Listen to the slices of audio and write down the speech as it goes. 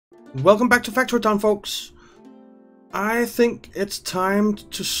Welcome back to Factory Town, folks. I think it's time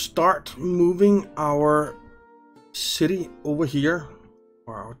to start moving our city over here,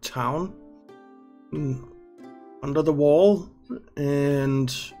 or our town, under the wall,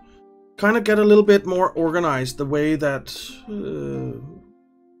 and kind of get a little bit more organized the way that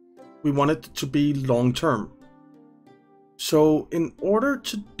we want it to be long term. So in order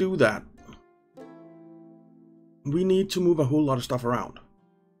to do that, we need to move a whole lot of stuff around.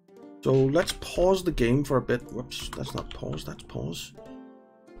 So let's pause the game for a bit. Whoops, that's not pause, that's pause.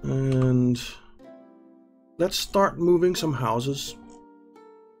 And let's start moving some houses.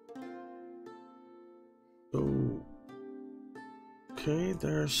 So, okay,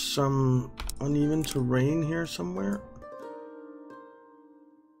 there's some uneven terrain here somewhere.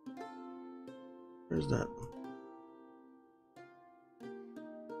 Where's that?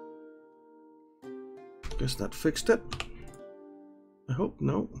 Guess that fixed it. I hope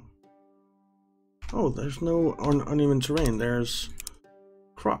no. Oh, there's no uneven terrain. There's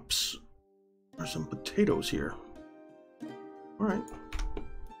crops. There's some potatoes here. Alright.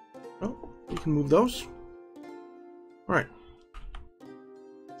 Oh, we can move those. Alright.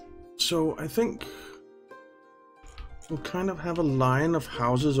 So I think we'll kind of have a line of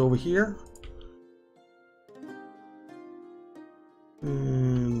houses over here.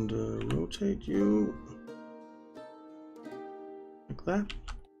 And rotate you. Like that.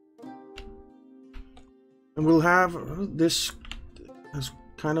 And we'll have this as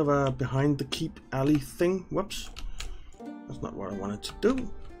kind of a behind the keep alley thing. Whoops. That's not what I wanted to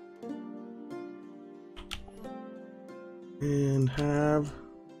do. And have a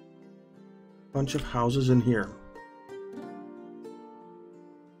bunch of houses in here.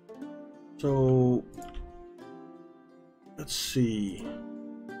 So let's see.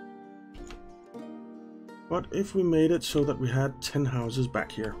 What if we made it so that we had 10 houses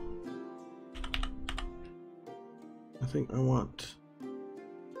back here? I think I want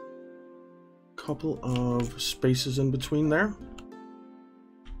a couple of spaces in between there,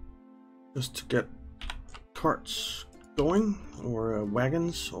 just to get carts going, or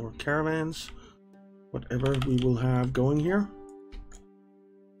wagons, or caravans, whatever we will have going here.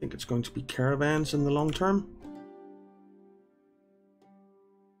 I think it's going to be caravans in the long term.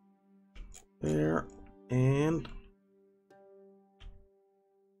 There, and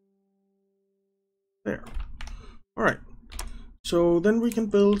there. Alright, so then we can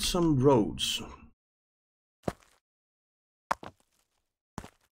build some roads.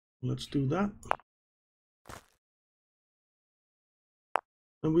 Let's do that.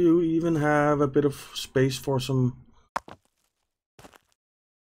 And we even have a bit of space for some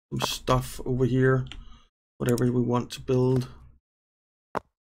stuff over here, whatever we want to build.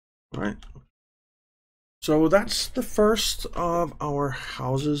 Alright, so that's the first of our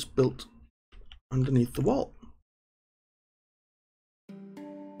houses built underneath the wall.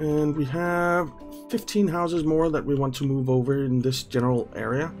 And we have 15 houses more that we want to move over in this general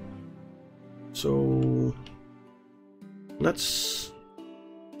area. So let's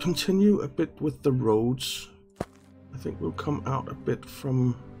continue a bit with the roads. I think we'll come out a bit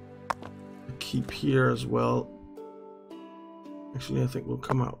from the keep here as well. Actually, I think we'll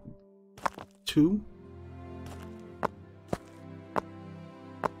come out 2.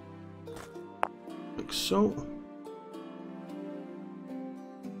 Like so.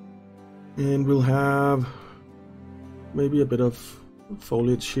 And we'll have maybe a bit of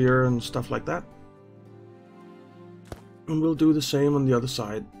foliage here and stuff like that. And we'll do the same on the other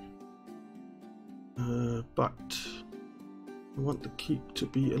side. But I want the keep to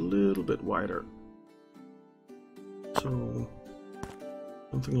be a little bit wider. So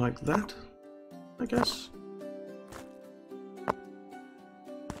something like that, I guess.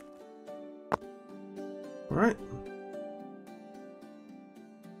 Alright.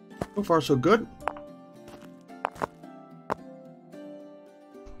 So far, so good.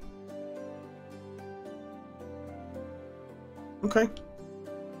 Okay.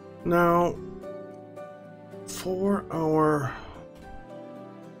 Now, for our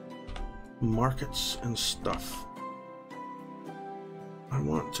markets and stuff, I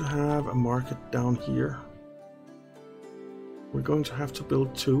want to have a market down here. We're going to have to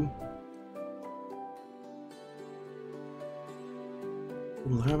build 2.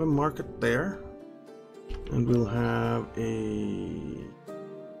 We'll have a market there, and we'll have a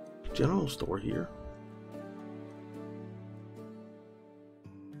general store here.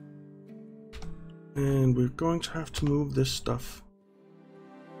 And we're going to have to move this stuff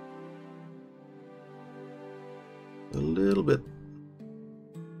a little bit.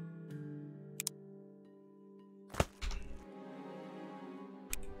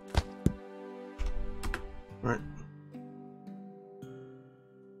 Right.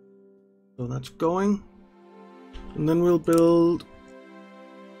 So that's going. And then we'll build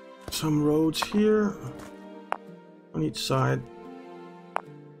some roads here on each side.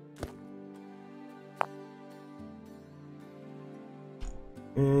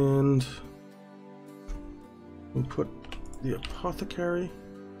 And we'll put the apothecary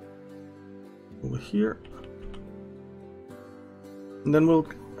over here. And then we'll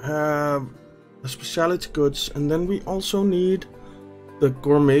have the specialty goods, and then we also need the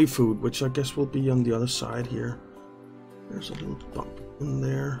gourmet food, which I guess will be on the other side here. There's a little bump in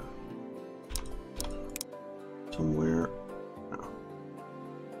there somewhere. Oh.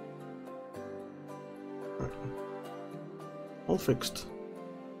 Right. All fixed.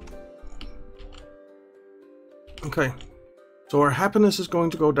 Okay, so our happiness is going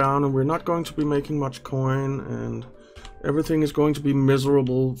to go down, and we're not going to be making much coin, and everything is going to be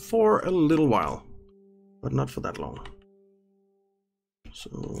miserable for a little while, but not for that long. So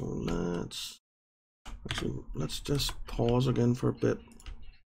let's just pause again for a bit.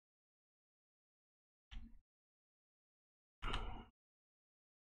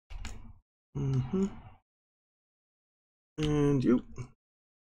 And you.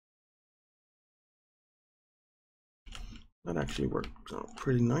 That actually worked out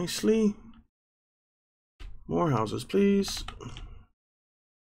pretty nicely. More houses, please.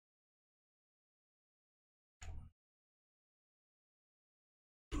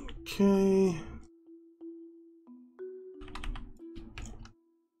 Okay.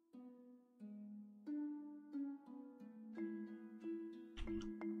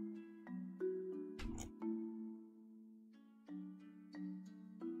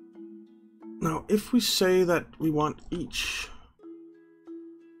 Now, if we say that we want each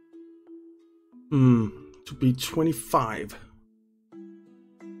to be 25,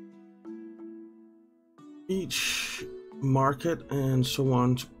 each market and so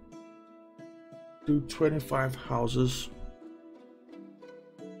on, to do 25 houses.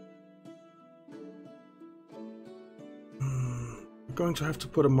 We're going to have to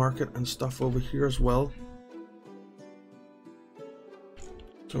put a market and stuff over here as well.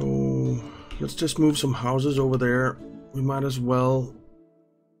 So let's just move some houses over there. We might as well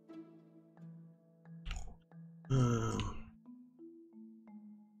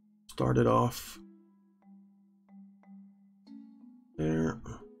start it off there.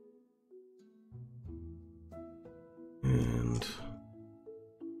 And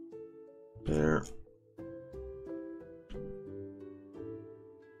there.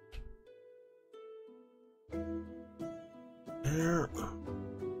 There.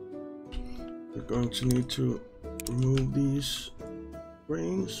 We're going to need to remove these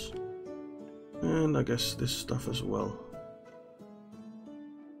grains, and I guess this stuff as well.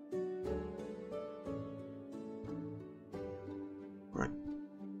 Right,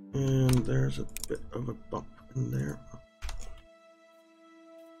 and there's a bit of a bump in there.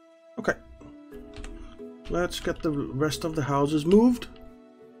 Okay, let's get the rest of the houses moved,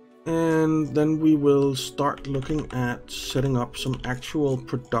 and then we will start looking at setting up some actual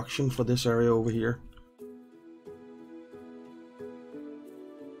production for this area over here,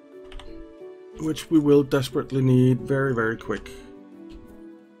 which we will desperately need very, very quick,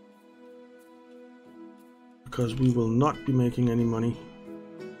 because we will not be making any money.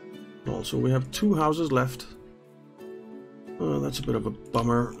 Also, we have 2 houses left. Oh, that's a bit of a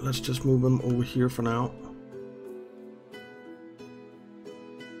bummer. Let's just move them over here for now.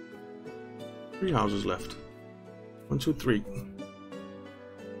 3 houses left. 1, 2, 3.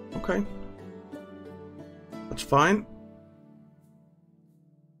 Okay. That's fine.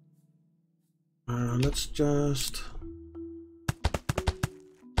 Let's just...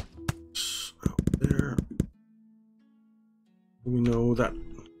 out there. We know that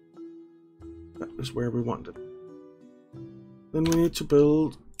that is where we want it. Then we need to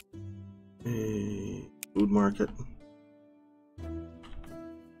build a food market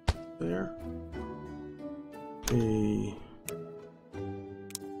there, a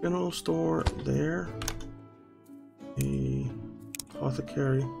general store there, a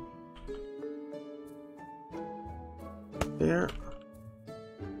apothecary there,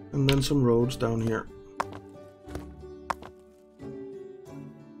 and then some roads down here.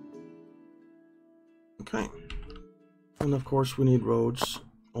 Okay. And of course we need roads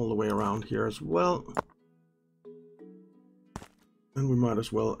all the way around here as well. And we might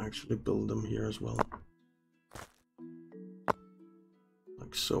as well actually build them here as well.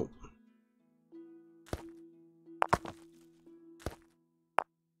 Like so.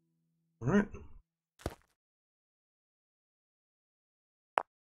 Alright.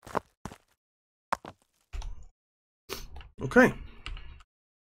 Okay.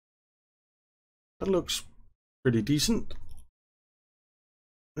 That looks pretty decent.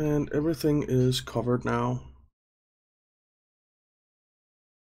 And everything is covered now.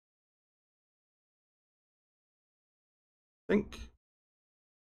 I think.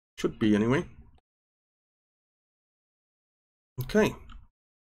 Should be anyway. Okay.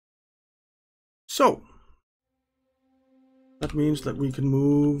 So that means that we can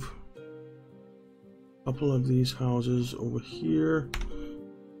move a couple of these houses over here,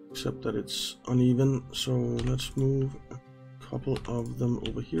 except that it's uneven. So let's move a couple of them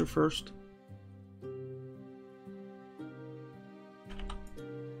over here first.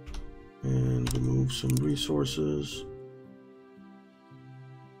 And remove some resources.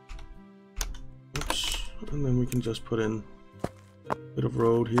 Oops. And then we can just put in a bit of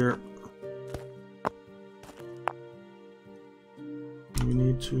road here. We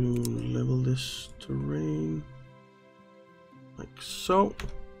need to level this terrain like so,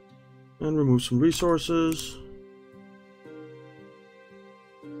 and remove some resources.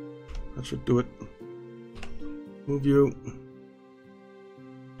 That should do it. Move you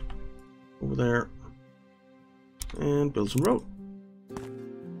over there and build some road.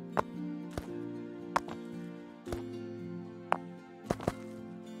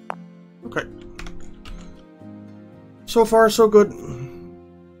 Okay. So far, so good.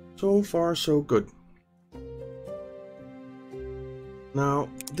 So far, so good. Now,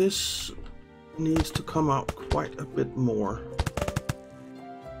 this needs to come out quite a bit more.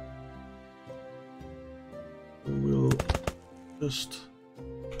 We'll just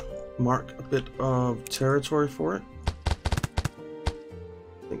mark a bit of territory for it.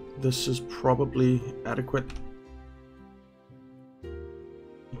 I think this is probably adequate.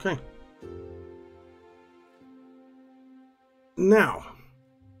 Okay. Now,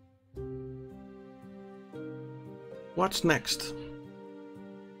 what's next?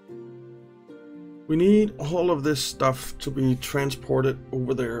 We need all of this stuff to be transported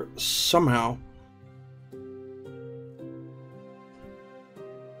over there somehow.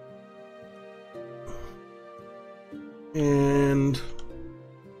 And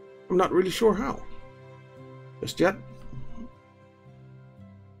I'm not really sure how just yet.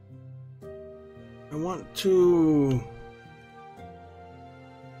 I want to...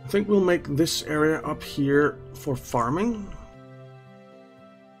 I think we'll make this area up here for farming,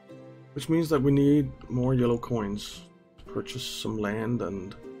 which means that we need more yellow coins to purchase some land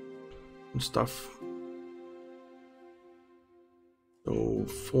and stuff. So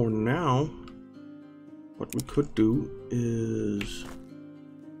for now, what we could do is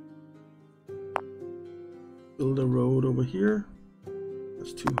build a road over here.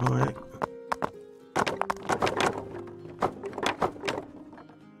 That's too high.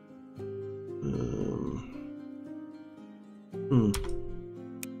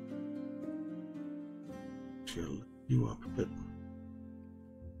 Actually, I'll lift you up a bit.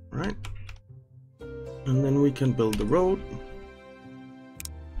 Right. And then we can build the road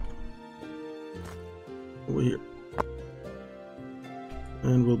over here.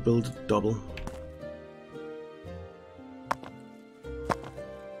 And we'll build it double.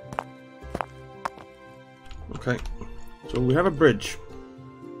 Okay. So we have a bridge.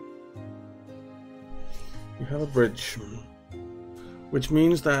 We have a bridge, which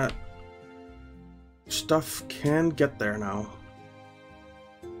means that stuff can get there now,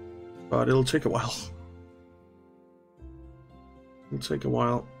 but it'll take a while. It'll take a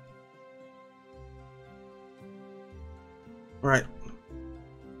while. All right.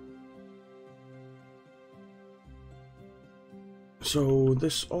 So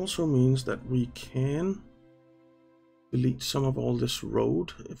this also means that we can delete some of all this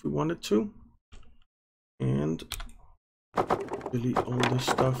road if we wanted to, and delete all this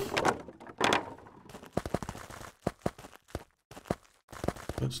stuff.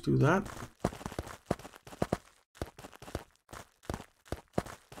 Let's do that.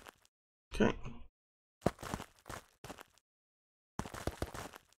 Okay.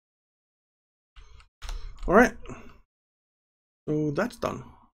 All right. So that's done.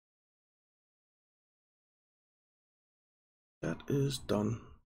 That is done.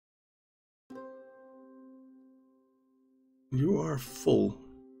 You are full.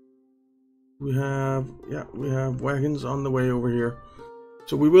 We have wagons on the way over here.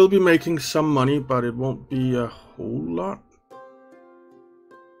 So we will be making some money, but it won't be a whole lot.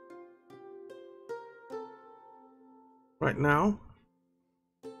 Right now.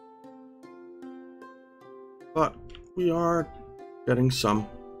 But we are getting some.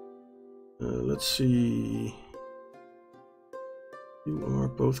 Let's see. You are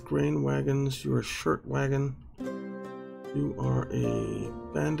both grain wagons. You're a shirt wagon. You are a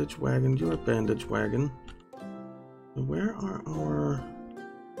bandage wagon. You're a bandage wagon. Where are our...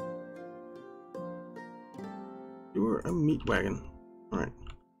 You're a meat wagon. Alright.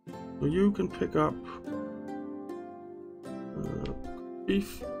 So you can pick up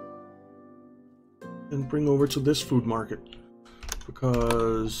beef and bring over to this food market,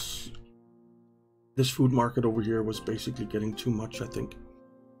 because this food market over here was basically getting too much, I think.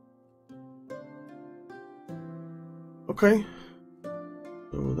 Okay,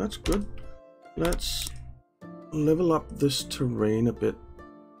 so that's good. Let's level up this terrain a bit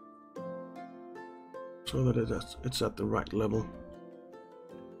so that it's at the right level,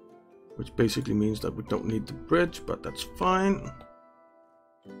 which basically means that we don't need the bridge, but that's fine.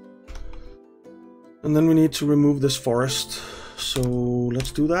 And then we need to remove this forest, so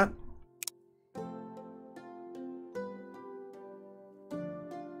let's do that.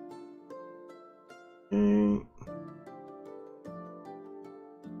 Okay.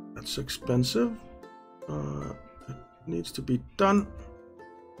 That's expensive. It needs to be done.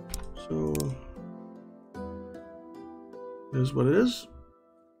 So here's what it is.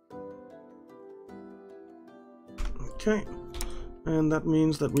 Okay. And that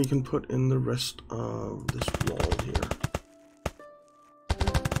means that we can put in the rest of this wall here.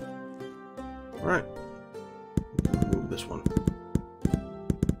 Alright. Remove this one.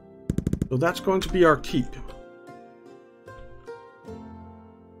 So that's going to be our keep.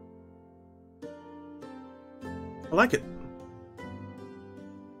 I like it.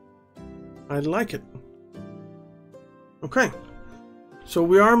 I like it. Okay. So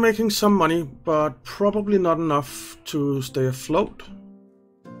we are making some money, but probably not enough to stay afloat.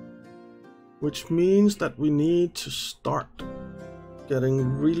 Which means that we need to start getting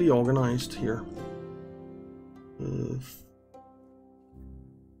really organized here. I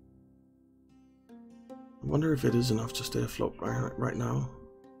wonder if it is enough to stay afloat right now.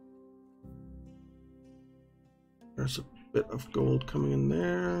 There's a bit of gold coming in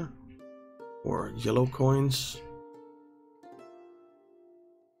there, or yellow coins.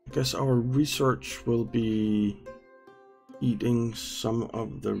 I guess our research will be eating some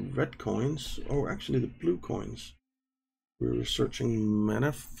of the red coins, or actually the blue coins. We're researching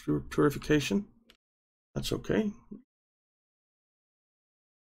mana purification. That's okay.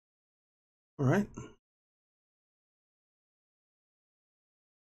 All right.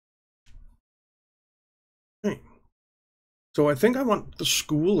 Okay. So I think I want the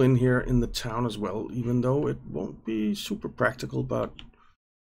school in here in the town as well, even though it won't be super practical, but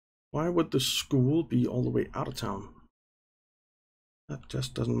why would the school be all the way out of town? That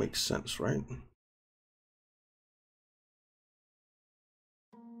just doesn't make sense, right?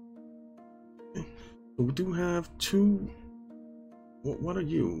 Okay. So we do have two. What are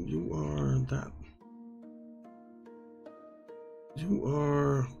you? You are that. You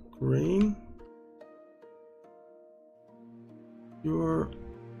are grain. You're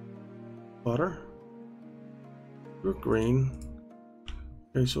butter. You're grain.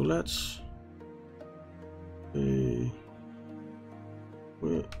 Okay, so let's say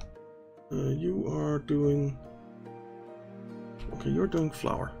you are doing. Okay, you're doing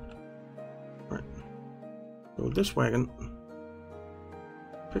flour. Right. So this wagon,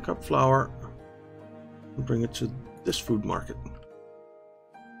 pick up flour and bring it to this food market.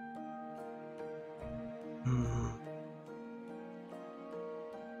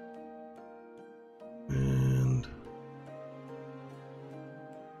 And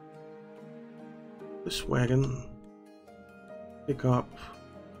this wagon, pick up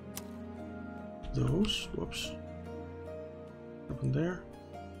those. Whoops. What happened there?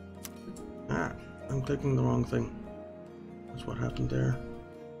 Ah, I'm clicking the wrong thing. That's what happened there.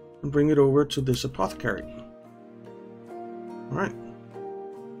 And bring it over to this apothecary. Alright.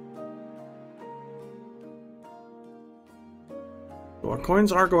 So our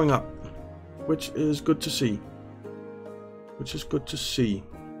coins are going up, which is good to see. Which is good to see.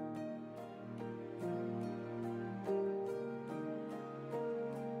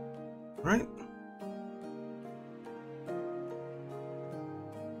 Right?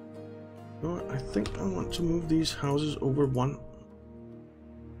 So I think I want to move these houses over one.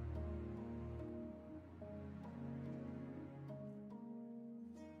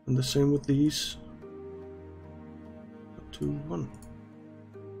 And the same with these. 2, 1.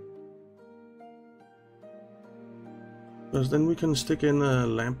 Because then we can stick in a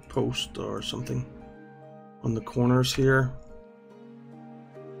lamp post or something on the corners here,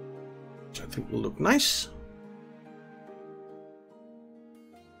 which I think will look nice.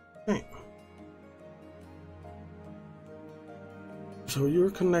 Okay. So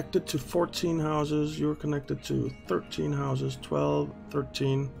you're connected to 14 houses, you're connected to 13 houses, 12,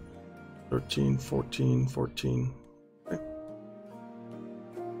 13, 13, 14, 14. Okay.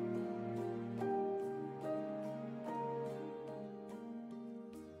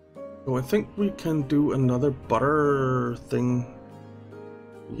 So I think we can do another butter thing.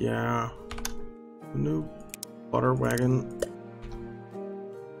 Yeah. A new butter wagon.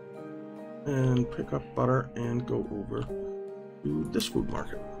 And pick up butter and go over to this food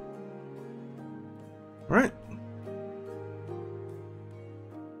market. All right.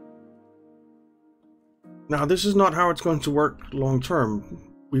 Now this is not how it's going to work long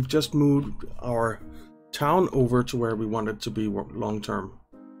term. We've just moved our town over to where we want it to be long term.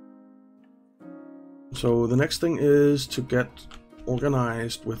 So the next thing is to get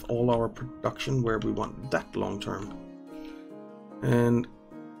organized with all our production where we want that long term. And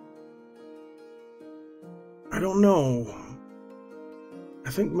I don't know. I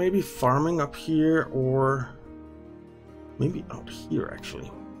think maybe farming up here or maybe out here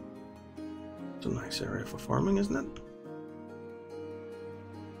actually. It's a nice area for farming, isn't it?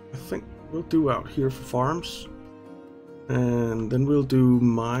 I think we'll do out here for farms. And then we'll do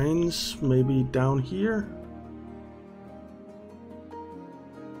mines maybe down here.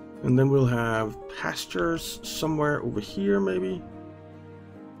 And then we'll have pastures somewhere over here maybe.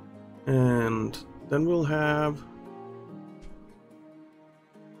 And then we'll have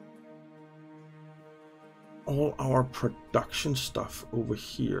all our production stuff over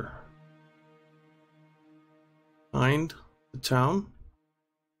here. Behind the town.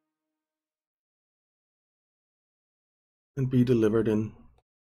 And be delivered in.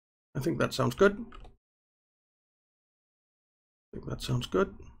 I think that sounds good. I think that sounds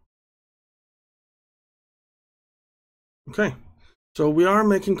good. Okay. So we are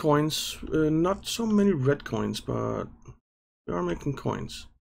making coins, not so many red coins, but we are making coins.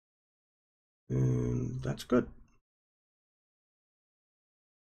 And that's good.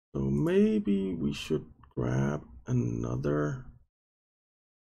 So maybe we should grab another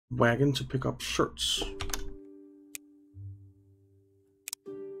wagon to pick up shirts.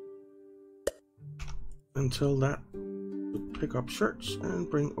 Until that, we'll pick up shirts and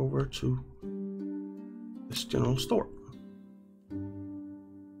bring over to this general store.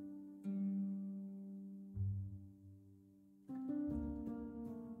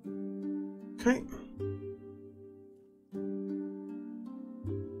 Okay.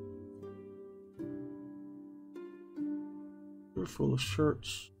 We're full of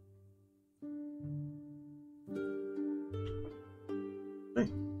shirts.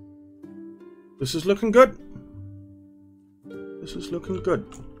 Okay. This is looking good. This is looking good.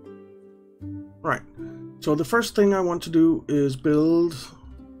 Right. So the first thing I want to do is build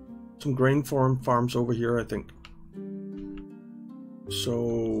some grain farms over here, I think.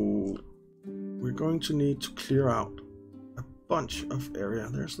 So we're going to need to clear out a bunch of area.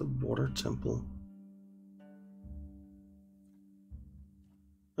 There's the water temple.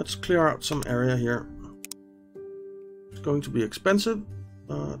 Let's clear out some area here. It's going to be expensive,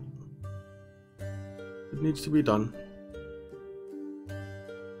 but it needs to be done.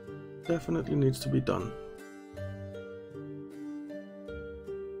 Definitely needs to be done.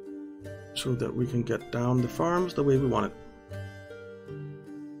 So that we can get down the farms the way we want it.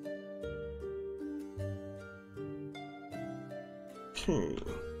 Okay.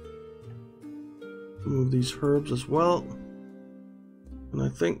 Move these herbs as well. And I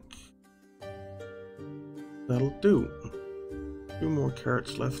think that'll do. 2 more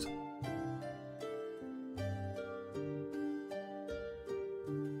carrots left.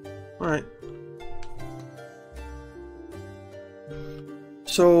 Alright.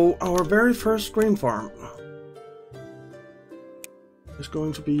 So our very first grain farm is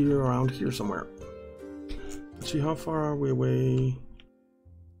going to be around here somewhere. Let's see, how far are we away?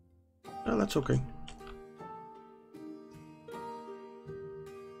 Oh, that's okay.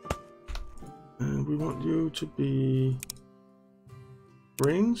 And we want you to be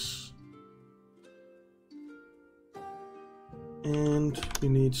grains. And we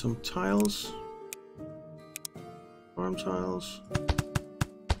need some tiles. Farm tiles.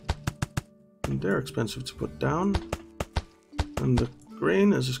 And they're expensive to put down. And the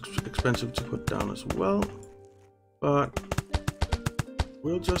grain is expensive to put down as well. But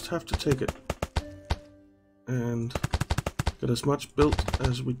we'll just have to take it and get as much built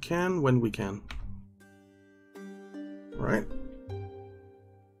as we can when we can. Right?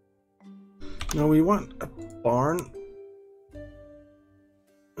 Now we want a barn.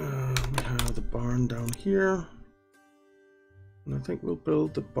 We have the barn down here. And I think we'll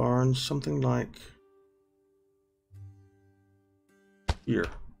build the barn something like here.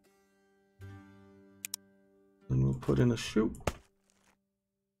 And we'll put in a chute.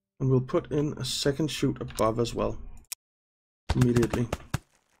 And we'll put in a second chute above as well. Immediately.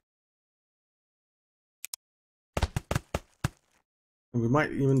 And we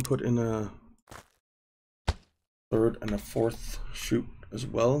might even put in a third and a fourth chute as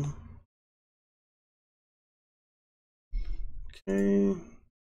well. Okay.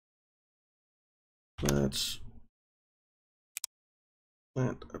 Let's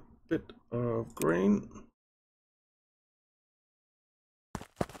plant a bit of grain.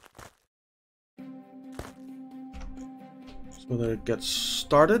 So that it gets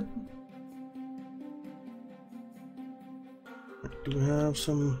started. Do we have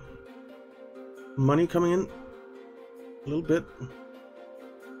some money coming in? A little bit.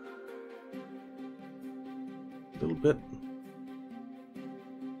 A little bit.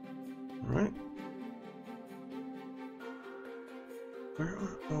 Alright. Where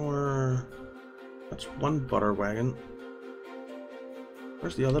are our... That's one butter wagon.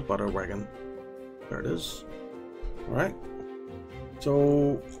 Where's the other butter wagon? There it is. Alright.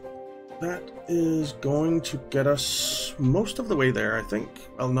 So that is going to get us most of the way there, I think.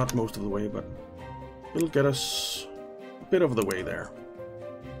 Well, not most of the way, but it'll get us a bit of the way there.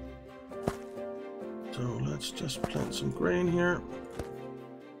 So let's just plant some grain here.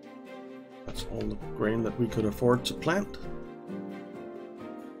 That's all the grain that we could afford to plant.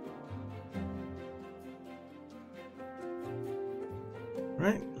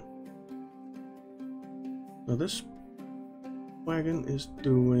 Right. Now this wagon is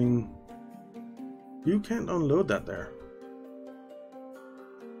doing... You can't unload that there.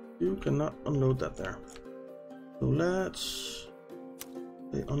 You cannot unload that there. So let's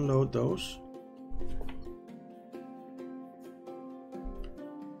unload those.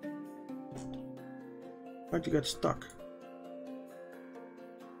 Why'd you get stuck?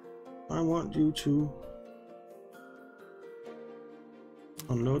 I want you to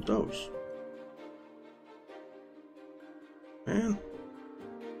unload those. Man.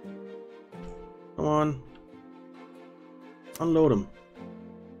 Come on. Unload them.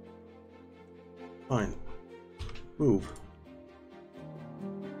 Fine. Move.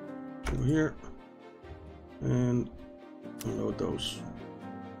 Over here. And unload those.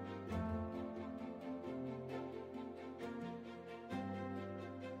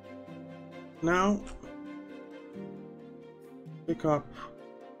 Now, pick up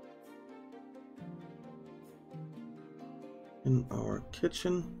in our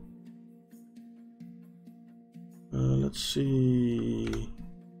kitchen. Let's see.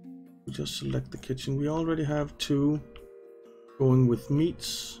 We just select the kitchen. We already have 2 going with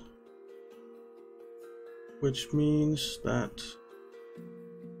meats, which means that...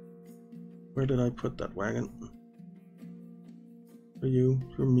 Where did I put that wagon? For you,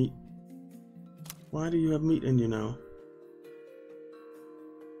 your meat. Why do you have meat in you now?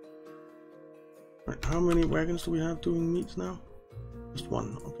 Right, how many wagons do we have doing meats now? Just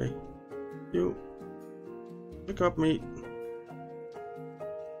 1, okay. You pick up meat.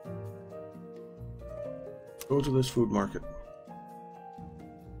 Go to this food market.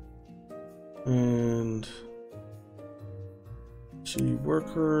 And see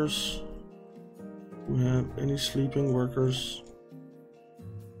workers. Do we have any sleeping workers?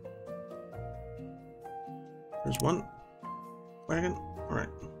 There's 1 wagon. Alright.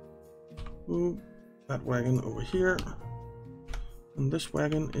 Move that wagon over here. And this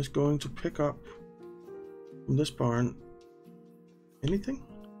wagon is going to pick up from this barn anything.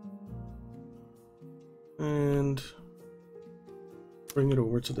 And bring it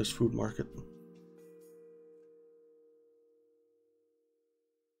over to this food market.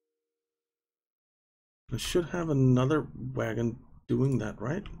 I should have another wagon doing that,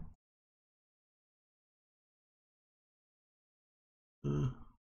 right?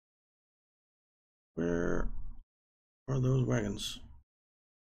 Where are those wagons?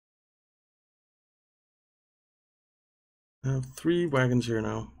 I have 3 wagons here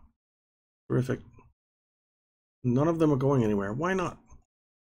now. Terrific. None of them are going anywhere. Why not?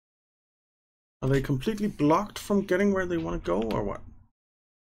 Are they completely blocked from getting where they want to go, or what?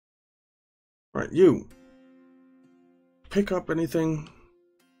 Alright, you. Pick up anything.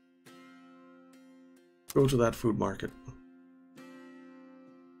 Go to that food market.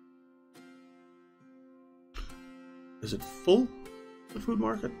 Is it full, the food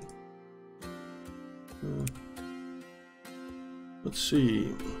market? Let's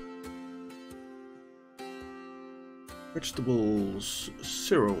see. Vegetables,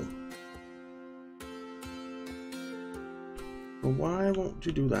 0. Well, why won't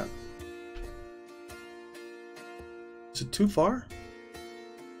you do that? Is it too far?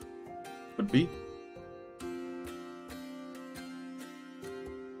 Could be.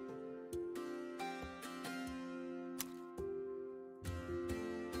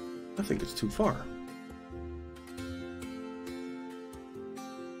 I think it's too far.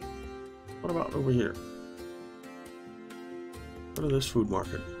 What about over here? What is this food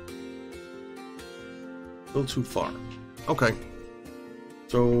market? Still too far. Okay.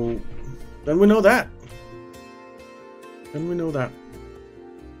 So then we know that.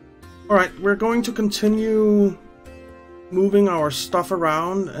 Alright, we're going to continue moving our stuff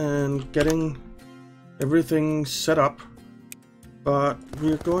around and getting everything set up. But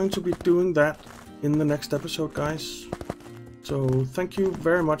we're going to be doing that in the next episode, guys. So thank you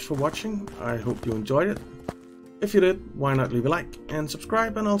very much for watching. I hope you enjoyed it. If you did, why not leave a like and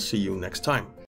subscribe, and I'll see you next time.